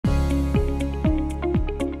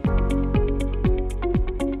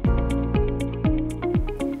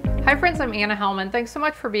Hi friends, I'm Helman. Thanks so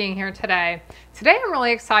much for being here today. Today I'm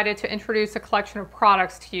really excited to introduce a collection of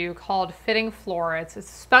products to you called Fitting Florets. It's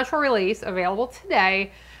a special release available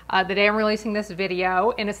today, the day I'm releasing this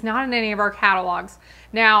video, and it's not in any of our catalogs.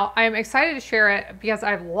 Now, I'm excited to share it because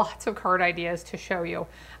I have lots of card ideas to show you.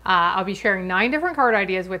 I'll be sharing 9 different card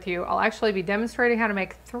ideas with you. I'll actually be demonstrating how to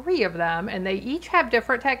make 3 of them, and they each have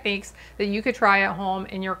different techniques that you could try at home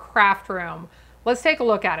in your craft room. Let's take a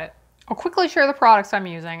look at it. I'll quickly share the products I'm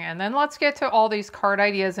using, and then let's get to all these card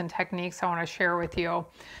ideas and techniques I want to share with you.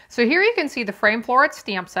 So here you can see the Frame Floret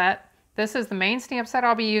stamp set. This is the main stamp set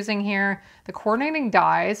I'll be using here. The coordinating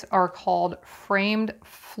dies are called framed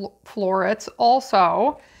florets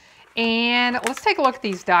also. And let's take a look at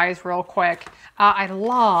these dies real quick. I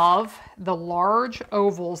love the large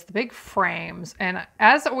ovals, the big frames. And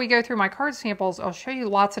as we go through my card samples, I'll show you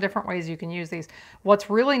lots of different ways you can use these. What's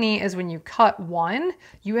really neat is when you cut one,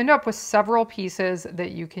 you end up with several pieces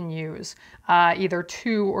that you can use, either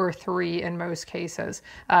 2 or 3 in most cases,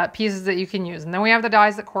 pieces that you can use. And then we have the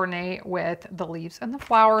dies that coordinate with the leaves and the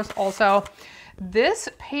flowers also. This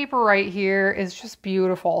paper right here is just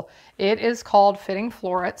beautiful. It is called Fitting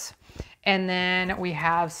Florets. And then we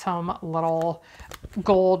have some little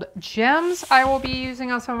gold gems I will be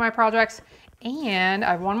using on some of my projects. And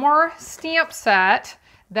I have one more stamp set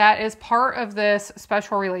that is part of this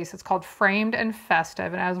special release. It's called Framed and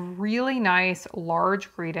Festive, and it has really nice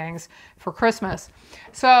large greetings for Christmas.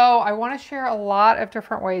 So I want to share a lot of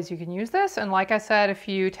different ways you can use this. And like I said, a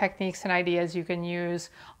few techniques and ideas you can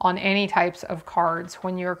use on any types of cards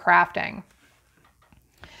when you're crafting.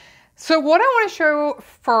 So what I want to show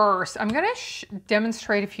first, I'm going to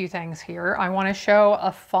demonstrate a few things here. I want to show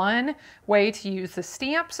a fun way to use the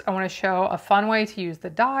stamps. I want to show a fun way to use the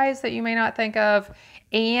dies that you may not think of.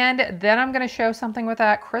 And then I'm going to show something with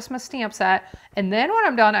that Christmas stamp set. And then when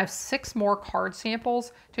I'm done, I have 6 more card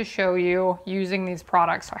samples to show you using these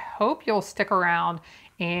products. So I hope you'll stick around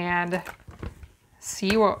and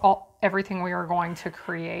see everything we are going to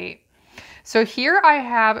create. So here I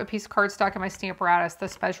have a piece of cardstock in my Stamparatus.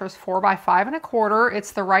 This measures 4 by 5 1/4.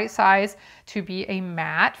 It's the right size to be a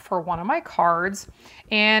mat for one of my cards.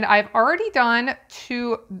 And I've already done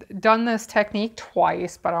this technique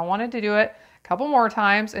twice, but I wanted to do it a couple more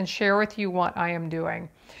times and share with you what I am doing.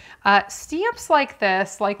 Stamps like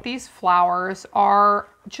this, like these flowers, are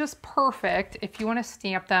just perfect if you want to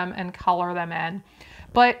stamp them and color them in.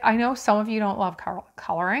 But I know some of you don't love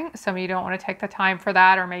coloring. Some of you don't want to take the time for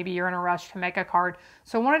that, or maybe you're in a rush to make a card.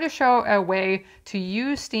 So I wanted to show a way to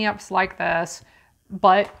use stamps like this,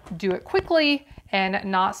 but do it quickly and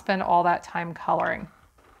not spend all that time coloring.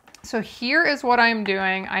 So here is what I'm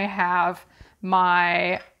doing. I have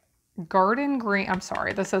my garden green, I'm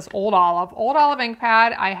sorry, this is Old Olive ink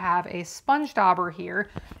pad. I have a sponge dauber here,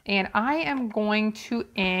 and I am going to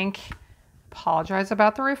ink, apologize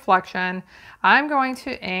about the reflection, I'm going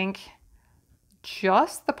to ink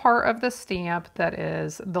just the part of the stamp that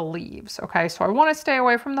is the leaves. Okay, so I want to stay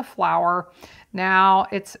away from the flower. Now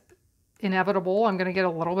it's inevitable, I'm going to get a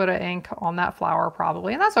little bit of ink on that flower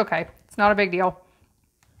probably, and that's okay. It's not a big deal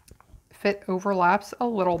if it overlaps a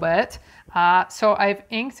little bit. So I've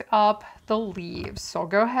inked up the leaves. So I'll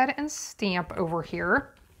go ahead and stamp over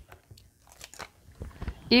here.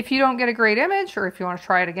 If you don't get a great image, or if you want to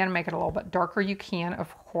try it again and make it a little bit darker, you can,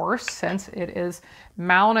 of course, since it is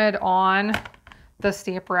mounted on the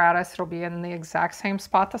Stamparatus. It'll be in the exact same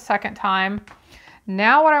spot the second time.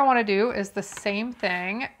 Now what I want to do is the same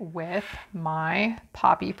thing with my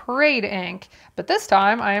Poppy Parade ink, but this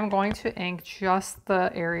time I am going to ink just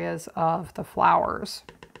the areas of the flowers.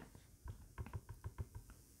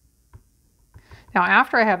 Now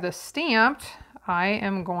after I have this stamped, I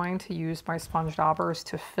am going to use my sponge daubers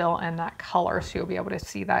to fill in that color, so you'll be able to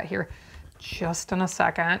see that here just in a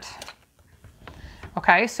second.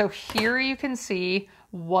 Okay, so here you can see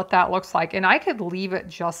what that looks like, and I could leave it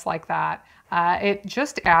just like that. It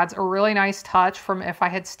just adds a really nice touch from if I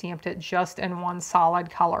had stamped it just in one solid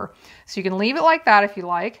color. So you can leave it like that if you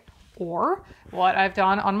like, or what I've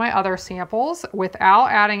done on my other samples, without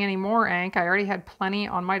adding any more ink, I already had plenty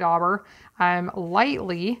on my dauber, I'm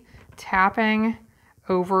lightly tapping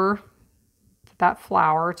over that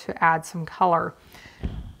flower to add some color.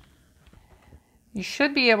 You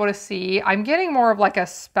should be able to see, I'm getting more of like a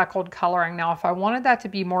speckled coloring. Now, if I wanted that to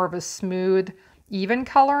be more of a smooth, even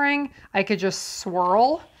coloring, I could just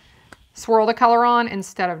swirl the color on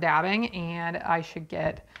instead of dabbing, and I should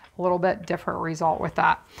get a little bit different result with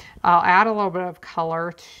that. I'll add a little bit of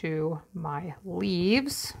color to my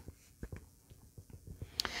leaves.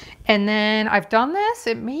 And then I've done this,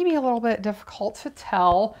 it may be a little bit difficult to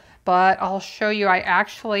tell, but I'll show you. I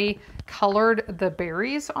actually colored the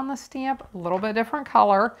berries on the stamp a little bit different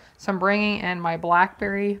color. So I'm bringing in my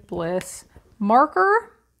Blackberry Bliss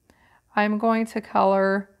marker. I'm going to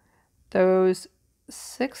color those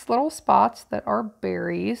 6 little spots that are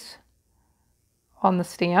berries on the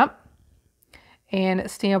stamp and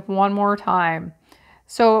stamp one more time.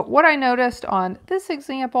 So what I noticed on this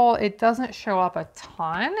example, it doesn't show up a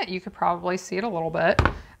ton. You could probably see it a little bit.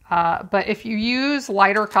 But if you use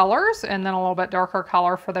lighter colors and then a little bit darker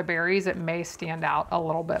color for the berries, it may stand out a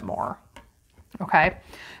little bit more. Okay,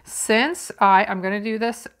 since I'm going to do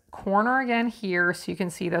this corner again here so you can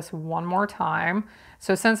see this one more time.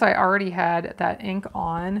 So since I already had that ink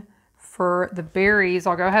on for the berries,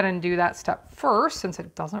 I'll go ahead and do that step first since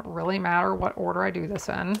it doesn't really matter what order I do this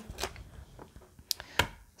in.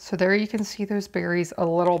 So there you can see those berries a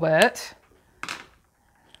little bit.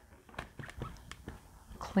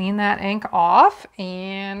 Clean that ink off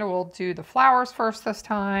and we'll do the flowers first this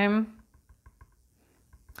time.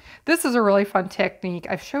 This is a really fun technique.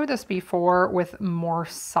 I've showed this before with more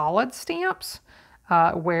solid stamps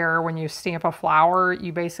where when you stamp a flower,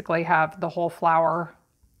 you basically have the whole flower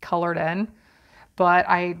colored in. But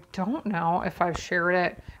I don't know if I've shared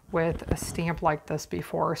it with a stamp like this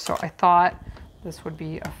before. So I thought this would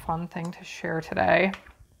be a fun thing to share today.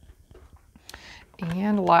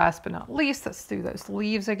 And last but not least, let's do those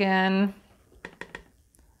leaves again.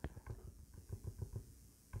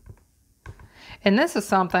 And this is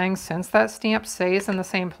something, since that stamp stays in the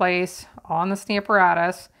same place on the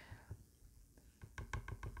Stamparatus,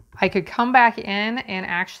 I could come back in and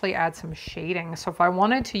actually add some shading. So if I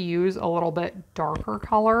wanted to use a little bit darker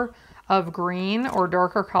color of green or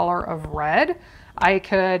darker color of red, I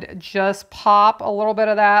could just pop a little bit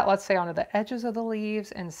of that, let's say onto the edges of the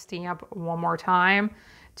leaves and stamp one more time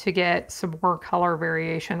to get some more color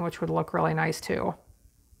variation, which would look really nice too.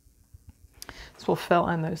 So we'll fill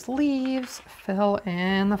in those leaves, fill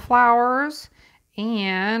in the flowers,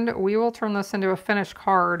 and we will turn this into a finished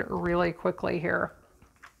card really quickly here.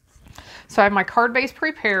 So I have my card base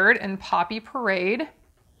prepared in Poppy Parade.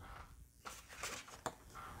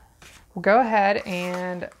 We'll go ahead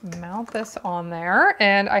and mount this on there,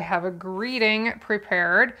 and I have a greeting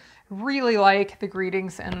prepared. Really like the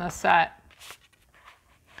greetings in the set.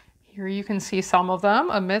 Here you can see some of them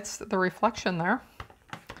amidst the reflection there.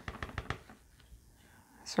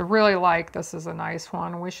 So really like, this is a nice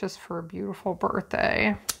one. Wishes for a beautiful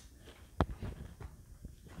birthday.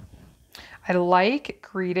 I like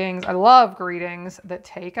greetings. I love greetings that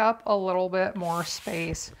take up a little bit more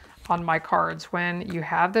space on my cards. When you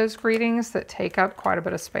have those greetings that take up quite a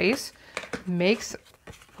bit of space, it makes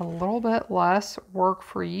a little bit less work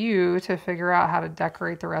for you to figure out how to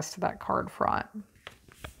decorate the rest of that card front.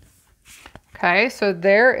 Okay, so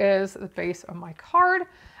there is the base of my card.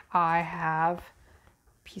 I have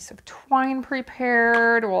piece of twine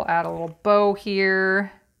prepared. We'll add a little bow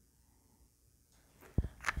here.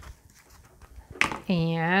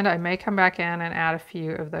 And I may come back in and add a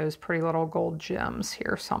few of those pretty little gold gems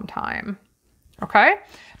here sometime. Okay,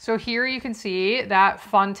 so here you can see that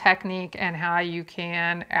fun technique and how you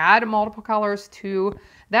can add multiple colors to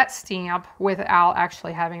that stamp without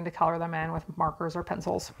actually having to color them in with markers or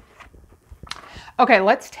pencils. Okay,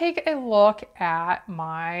 let's take a look at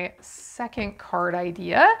my second card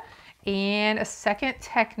idea and a second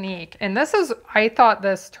technique. And this is, I thought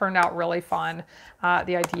this turned out really fun.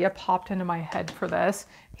 The idea popped into my head for this,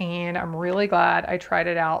 and I'm really glad I tried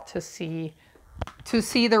it out to see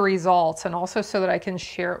the results and also so that I can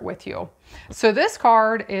share it with you. So this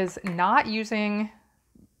card is not using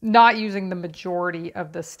the majority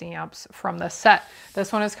of the stamps from the set.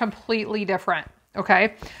 This one is completely different.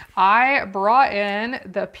 Okay, I brought in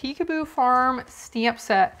the Peekaboo Farm stamp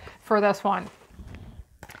set for this one.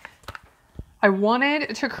 I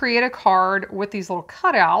wanted to create a card with these little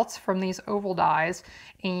cutouts from these oval dies,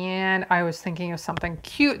 and I was thinking of something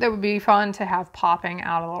cute that would be fun to have popping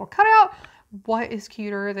out a little cutout. What is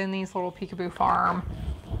cuter than these little Peekaboo Farm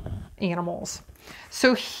animals?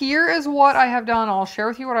 So here is what I have done. I'll share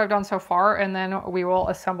with you what I've done so far, and then we will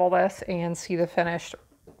assemble this and see the finished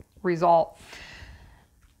result.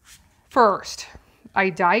 First, I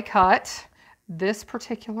die cut this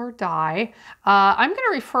particular die. I'm going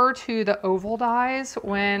to refer to the oval dies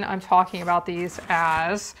when I'm talking about these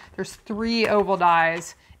as there's 3 oval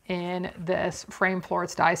dies in this frame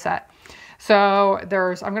florets die set. So I'm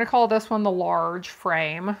going to call this one the large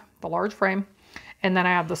frame, and then I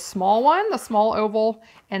have the small one, the small oval,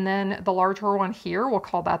 and then the larger one here, we'll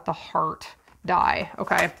call that the heart die.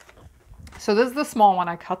 Okay. So this is the small one.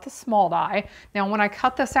 I cut the small die. Now when I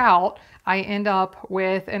cut this out, I end up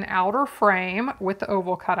with an outer frame with the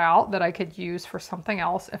oval cut out that I could use for something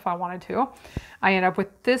else if I wanted to. I end up with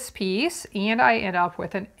this piece, and I end up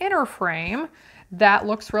with an inner frame that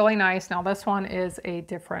looks really nice. Now this one is a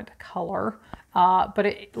different color, but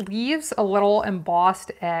it leaves a little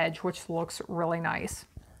embossed edge, which looks really nice.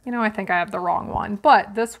 You know, I think I have the wrong one,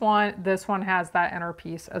 but this one has that inner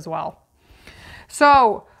piece as well.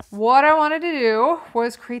 So what I wanted to do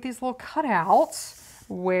was create these little cutouts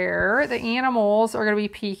where the animals are going to be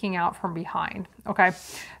peeking out from behind. Okay,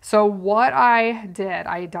 so what I did,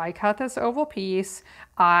 I die cut this oval piece.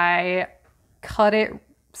 I cut it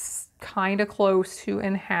kind of close to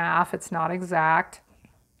in half. It's not exact.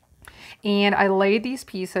 And I laid these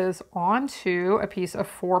pieces onto a piece of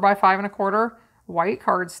 4 by 5 1/4 white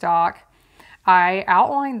cardstock. I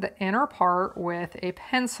outlined the inner part with a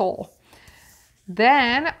pencil.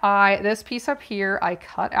 Then this piece up here, I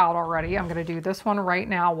cut out already. I'm going to do this one right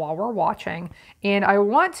now while we're watching. And I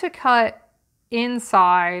want to cut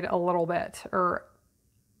inside a little bit, or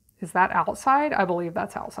is that outside? I believe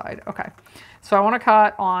that's outside. Okay. So I want to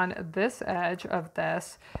cut on this edge of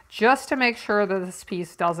this just to make sure that this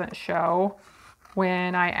piece doesn't show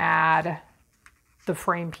when I add the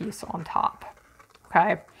frame piece on top.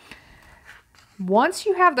 Okay. Once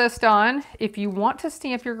you have this done, if you want to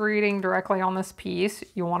stamp your greeting directly on this piece,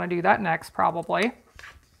 you want to do that next probably.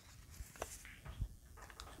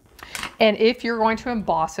 And if you're going to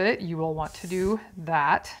emboss it, you will want to do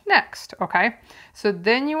that next, okay? So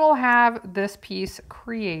then you will have this piece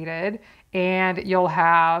created, and you'll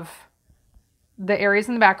have the areas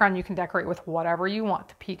in the background you can decorate with whatever you want.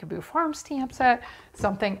 The Peekaboo Farm stamp set,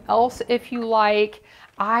 something else if you like.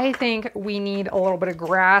 I think we need a little bit of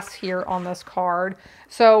grass here on this card.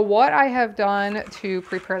 So what I have done to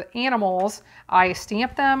prepare the animals, I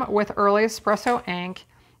stamped them with early espresso ink,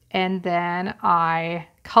 and then I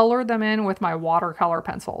colored them in with my watercolor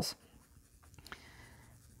pencils.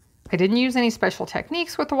 I didn't use any special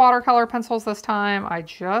techniques with the watercolor pencils this time. I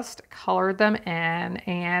just colored them in,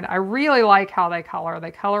 and I really like how they color.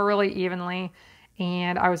 They color really evenly,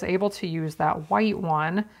 and I was able to use that white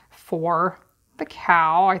one for the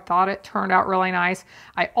cow. I thought it turned out really nice.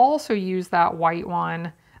 I also used that white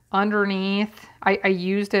one underneath. I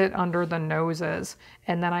used it under the noses,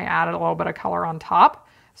 and then I added a little bit of color on top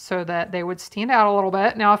so that they would stand out a little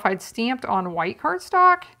bit. Now, if I'd stamped on white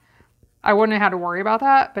cardstock, I wouldn't have had to worry about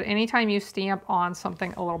that, but anytime you stamp on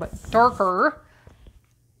something a little bit darker,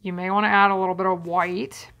 you may want to add a little bit of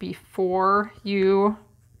white before you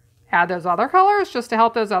add those other colors, just to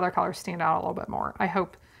help those other colors stand out a little bit more. I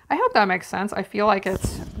hope that makes sense. I feel like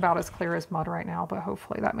it's about as clear as mud right now, but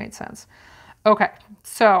hopefully that made sense. Okay,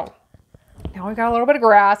 so now we've got a little bit of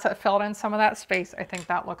grass that filled in some of that space. I think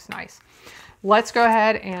that looks nice. Let's go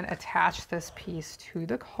ahead and attach this piece to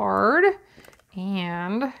the card,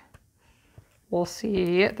 and we'll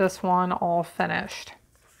see this one all finished.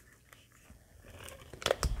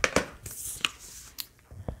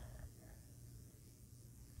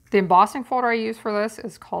 The embossing folder I use for this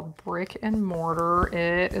is called Brick and Mortar.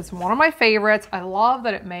 It is one of my favorites. I love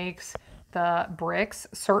that it makes the bricks,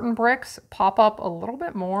 certain bricks, pop up a little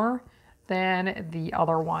bit more than the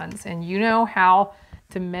other ones. And you know how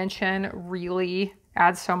dimension really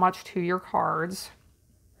adds so much to your cards.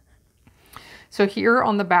 So here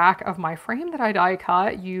on the back of my frame that I die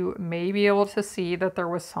cut, you may be able to see that there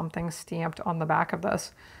was something stamped on the back of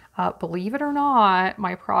this. Believe it or not,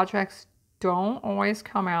 my projects don't always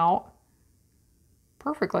come out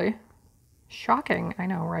perfectly. Shocking, I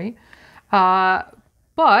know, right?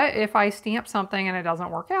 But if I stamp something and it doesn't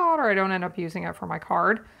work out, or I don't end up using it for my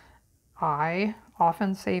card, I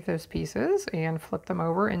often save those pieces and flip them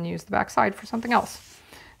over and use the back side for something else.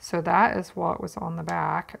 So that is what was on the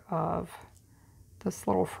back of this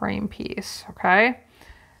little frame piece, okay?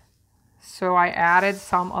 So I added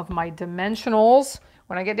some of my dimensionals.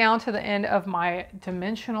 When I get down to the end of my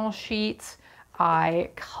dimensional sheets,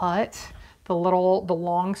 I cut the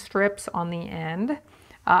long strips on the end.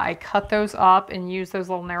 I cut those up and use those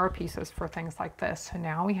little narrow pieces for things like this. So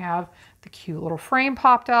now we have the cute little frame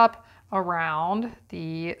popped up around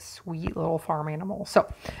the sweet little farm animal. So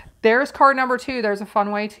there's card number 2. There's a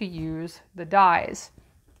fun way to use the dies.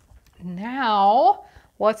 Now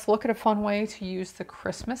let's look at a fun way to use the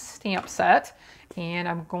Christmas stamp set. And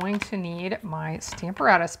I'm going to need my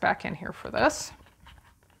Stamparatus back in here for this.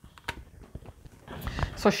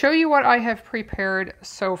 So I'll show you what I have prepared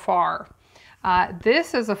so far.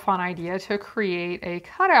 This is a fun idea to create a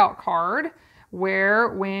cutout card where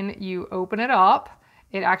when you open it up,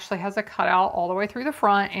 it actually has a cutout all the way through the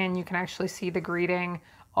front, and you can actually see the greeting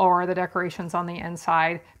or the decorations on the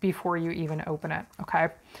inside before you even open it, okay?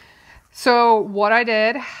 So what I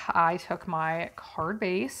did, I took my card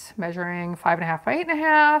base, measuring 5.5 by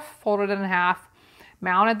 8.5, folded it in half,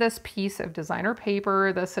 mounted this piece of designer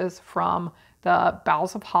paper. This is from the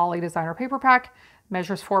Boughs of Holly designer paper pack,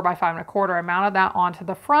 measures 4 by 5.25. I mounted that onto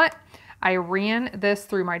the front. I ran this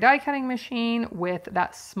through my die cutting machine with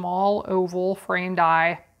that small oval frame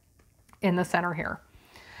die in the center here.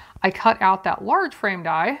 I cut out that large frame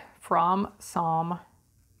die from some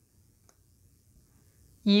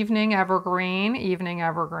Evening Evergreen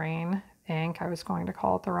ink. I was going to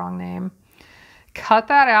call it the wrong name. Cut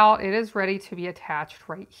that out. It is ready to be attached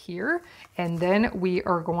right here. And then we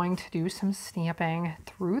are going to do some stamping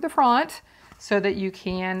through the front so that you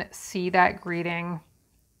can see that greeting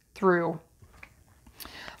through.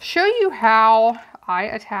 Show you how I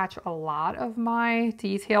attach a lot of my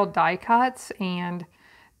detailed die cuts, and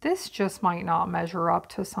this just might not measure up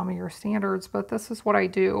to some of your standards, but this is what I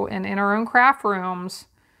do. And in our own craft rooms,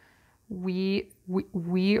 we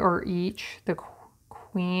are each the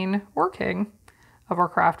queen or king of our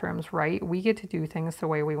craft rooms, right? We get to do things the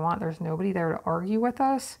way we want. There's nobody there to argue with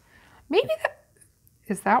us. Maybe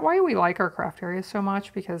is that why we like our craft areas so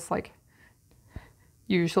much? Because like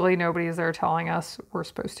usually nobody is there telling us we're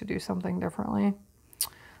supposed to do something differently.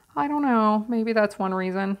 I don't know. Maybe that's one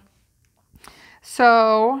reason.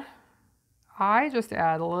 So I just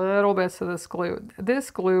add little bits of this glue.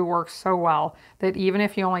 This glue works so well that even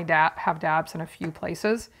if you only have dabs in a few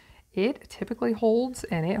places, it typically holds,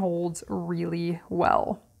 and it holds really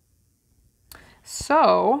well.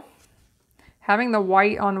 So having the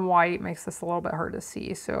white on white makes this a little bit hard to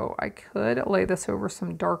see. So I could lay this over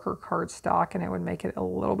some darker cardstock and it would make it a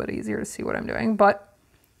little bit easier to see what I'm doing, but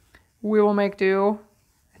we will make do.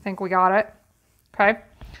 I think we got it. Okay.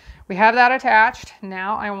 We have that attached.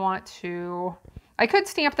 Now I could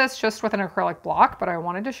stamp this just with an acrylic block, but I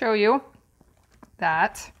wanted to show you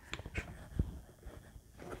that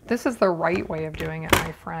this is the right way of doing it,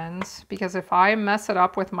 my friends, because if I mess it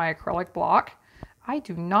up with my acrylic block, I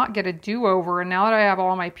do not get a do-over. And now that I have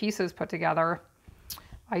all my pieces put together,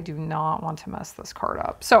 I do not want to mess this card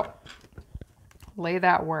up. So lay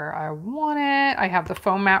that where I want it. I have the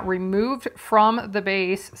foam mat removed from the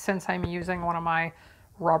base since I'm using one of my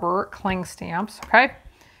rubber cling stamps, okay?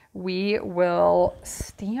 We will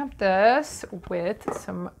stamp this with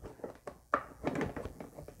some,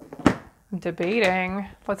 I'm debating,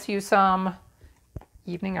 let's use some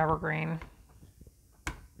Evening Evergreen.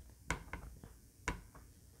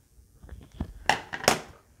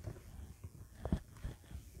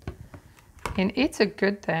 And it's a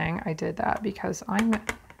good thing I did that because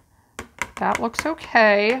that looks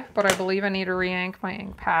okay, but I believe I need to re-ink my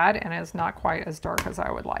ink pad and it's not quite as dark as I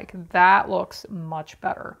would like. That looks much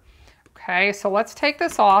better. Okay, so let's take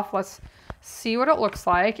this off. Let's see what it looks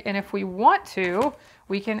like. And if we want to,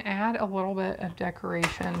 we can add a little bit of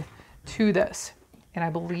decoration to this. And I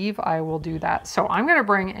believe I will do that. So I'm gonna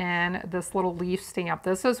bring in this little leaf stamp.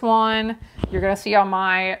 This is one you're gonna see on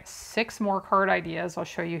my 6 more card ideas. I'll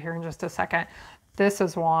show you here in just a second. This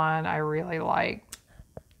is one I really like,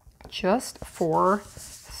 just for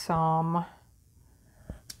some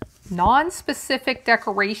non-specific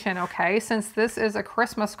decoration, okay? Since this is a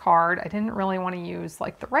Christmas card, I didn't really want to use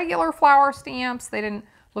like the regular flower stamps. They didn't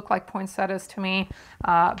look like poinsettias to me,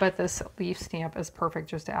 but this leaf stamp is perfect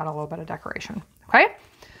just to add a little bit of decoration, okay?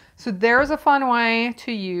 So there's a fun way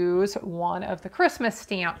to use one of the Christmas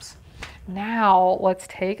stamps. Now let's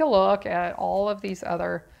take a look at all of these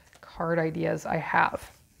other card ideas I have.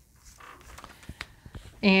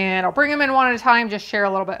 And I'll bring them in one at a time, just share a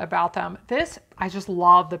little bit about them. I just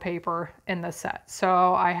love the paper in this set.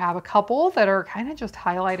 So I have a couple that are kind of just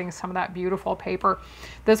highlighting some of that beautiful paper.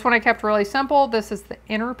 This one I kept really simple. This is the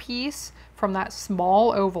inner piece from that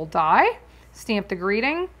small oval die. Stamped the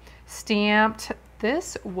greeting, stamped,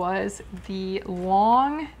 this was the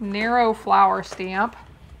long, narrow flower stamp.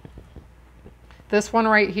 This one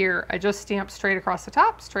right here, I just stamped straight across the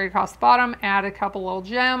top, straight across the bottom, added a couple little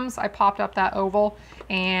gems. I popped up that oval,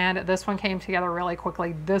 and this one came together really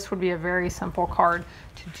quickly. This would be a very simple card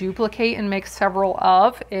to duplicate and make several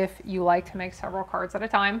of if you like to make several cards at a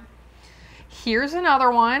time. Here's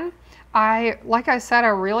another one. Like I said, I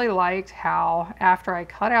really liked how after I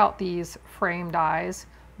cut out these frame dies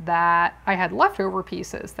that I had leftover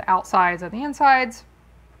pieces, the outsides and the insides.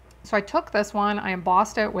 So I took this one, I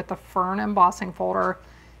embossed it with the Fern embossing folder,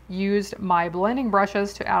 used my blending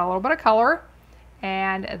brushes to add a little bit of color,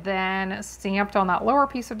 and then stamped on that lower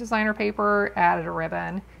piece of designer paper, added a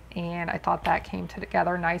ribbon, and I thought that came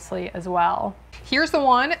together nicely as well. Here's the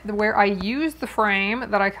one where I used the frame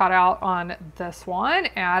that I cut out on this one,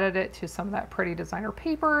 added it to some of that pretty designer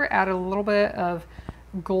paper, added a little bit of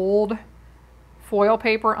gold foil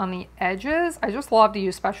paper on the edges. I just love to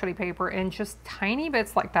use specialty paper, and just tiny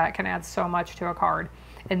bits like that can add so much to a card.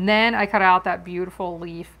 And then I cut out that beautiful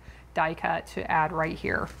leaf die cut to add right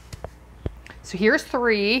here. So here's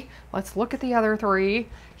 3. Let's look at the other 3.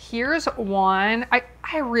 Here's one.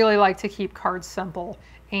 I really like to keep cards simple,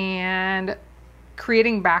 and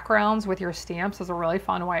creating backgrounds with your stamps is a really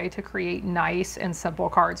fun way to create nice and simple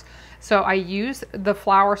cards. So I use the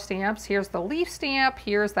flower stamps. Here's the leaf stamp,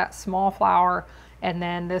 here's that small flower, and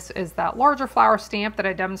then this is that larger flower stamp that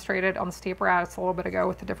I demonstrated on the stamp apparatus a little bit ago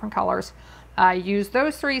with the different colors. I use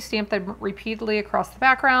those 3, stamp them repeatedly across the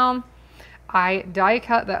background. I die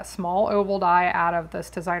cut that small oval die out of this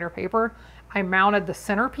designer paper. I mounted the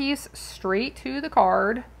centerpiece straight to the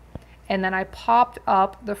card, and then I popped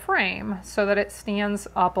up the frame so that it stands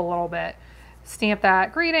up a little bit. Stamped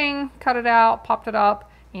that greeting, cut it out, popped it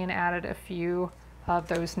up, and added a few of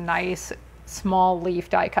those nice small leaf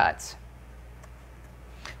die cuts.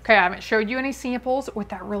 Okay, I haven't showed you any samples with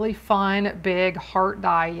that really fun big heart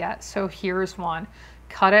die yet, so here's one.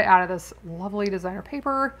 Cut it out of this lovely designer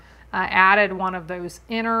paper. I added one of those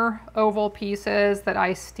inner oval pieces that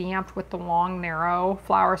I stamped with the long narrow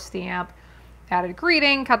flower stamp. Added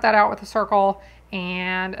greeting, cut that out with a circle,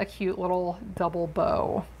 and a cute little double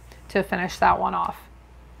bow to finish that one off.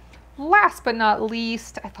 Last but not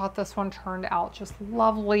least, I thought this one turned out just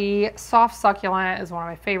lovely. Soft succulent is one of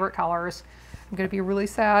my favorite colors. I'm going to be really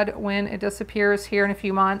sad when it disappears here in a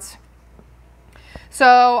few months.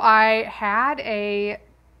 So I had a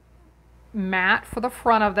mat for the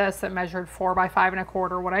front of this that measured 4 by 5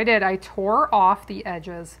 1/4. What I did, I tore off the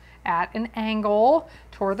edges at an angle,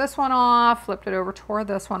 tore this one off, flipped it over, tore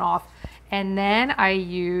this one off, and then I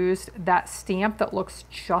used that stamp that looks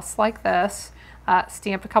just like this,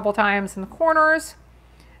 stamped a couple times in the corners,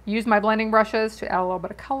 used my blending brushes to add a little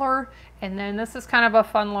bit of color, and then this is kind of a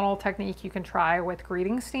fun little technique you can try with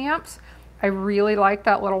greeting stamps. I really like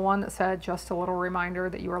that little one that said just a little reminder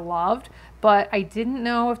that you are loved, but I didn't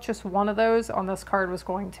know if just one of those on this card was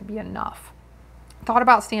going to be enough. Thought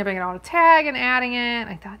about stamping it on a tag and adding it.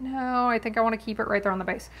 I thought, no, I think I want to keep it right there on the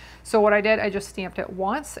base. So what I did, I just stamped it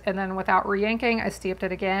once, and then without re-inking, I stamped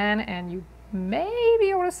it again, and you may be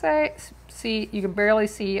able to see, you can barely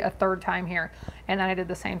see a third time here. And then I did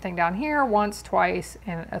the same thing down here, once, twice,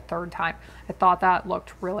 and a third time. I thought that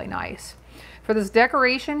looked really nice. For this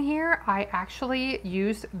decoration here, I actually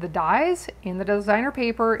used the dies in the designer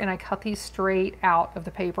paper, and I cut these straight out of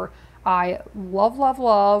the paper. I love, love,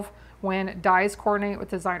 love when dies coordinate with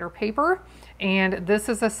designer paper, and this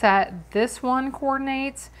is a set. This one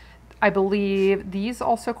coordinates. I believe these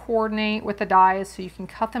also coordinate with the dies, so you can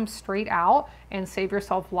cut them straight out and save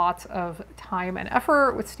yourself lots of time and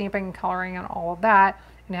effort with stamping and coloring and all of that,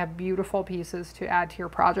 and have beautiful pieces to add to your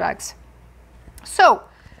projects. So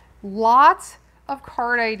lots of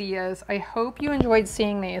card ideas. I hope you enjoyed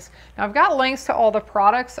seeing these. Now I've got links to all the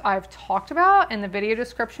products I've talked about in the video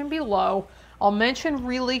description below. I'll mention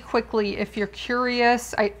really quickly, if you're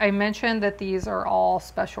curious, I mentioned that these are all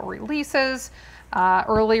special releases,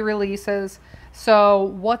 early releases. So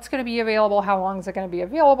what's going to be available, how long is it going to be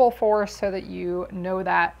available for, so that you know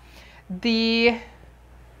that. The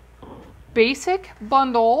basic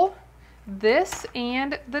bundle, this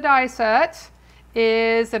and the die set,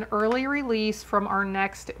 is an early release from our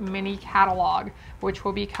next mini catalog, which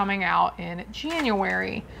will be coming out in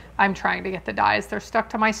January. I'm trying to get the dies. They're stuck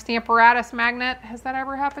to my Stamparatus magnet. Has that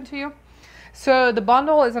ever happened to you? So the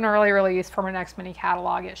bundle is an early release from our next mini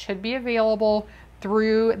catalog. It should be available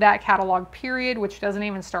through that catalog period, which doesn't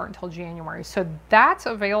even start until January. So that's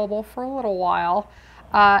available for a little while.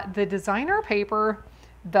 The designer paper,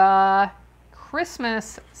 the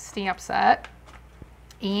Christmas stamp set,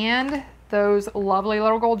 and those lovely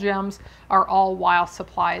little gold gems are all while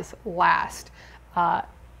supplies last.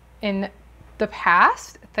 In the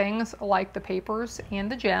past, things like the papers and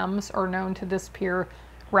the gems are known to disappear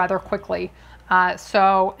rather quickly.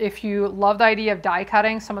 So if you love the idea of die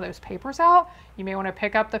cutting some of those papers out, you may want to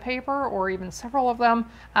pick up the paper or even several of them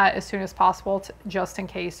as soon as possible, just in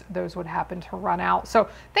case those would happen to run out. So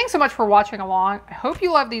thanks so much for watching along. I hope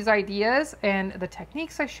you love these ideas and the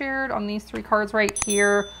techniques I shared on these 3 cards right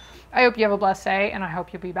here. I hope you have a blessed day, and I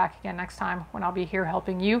hope you'll be back again next time when I'll be here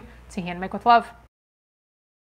helping you to hand make with love.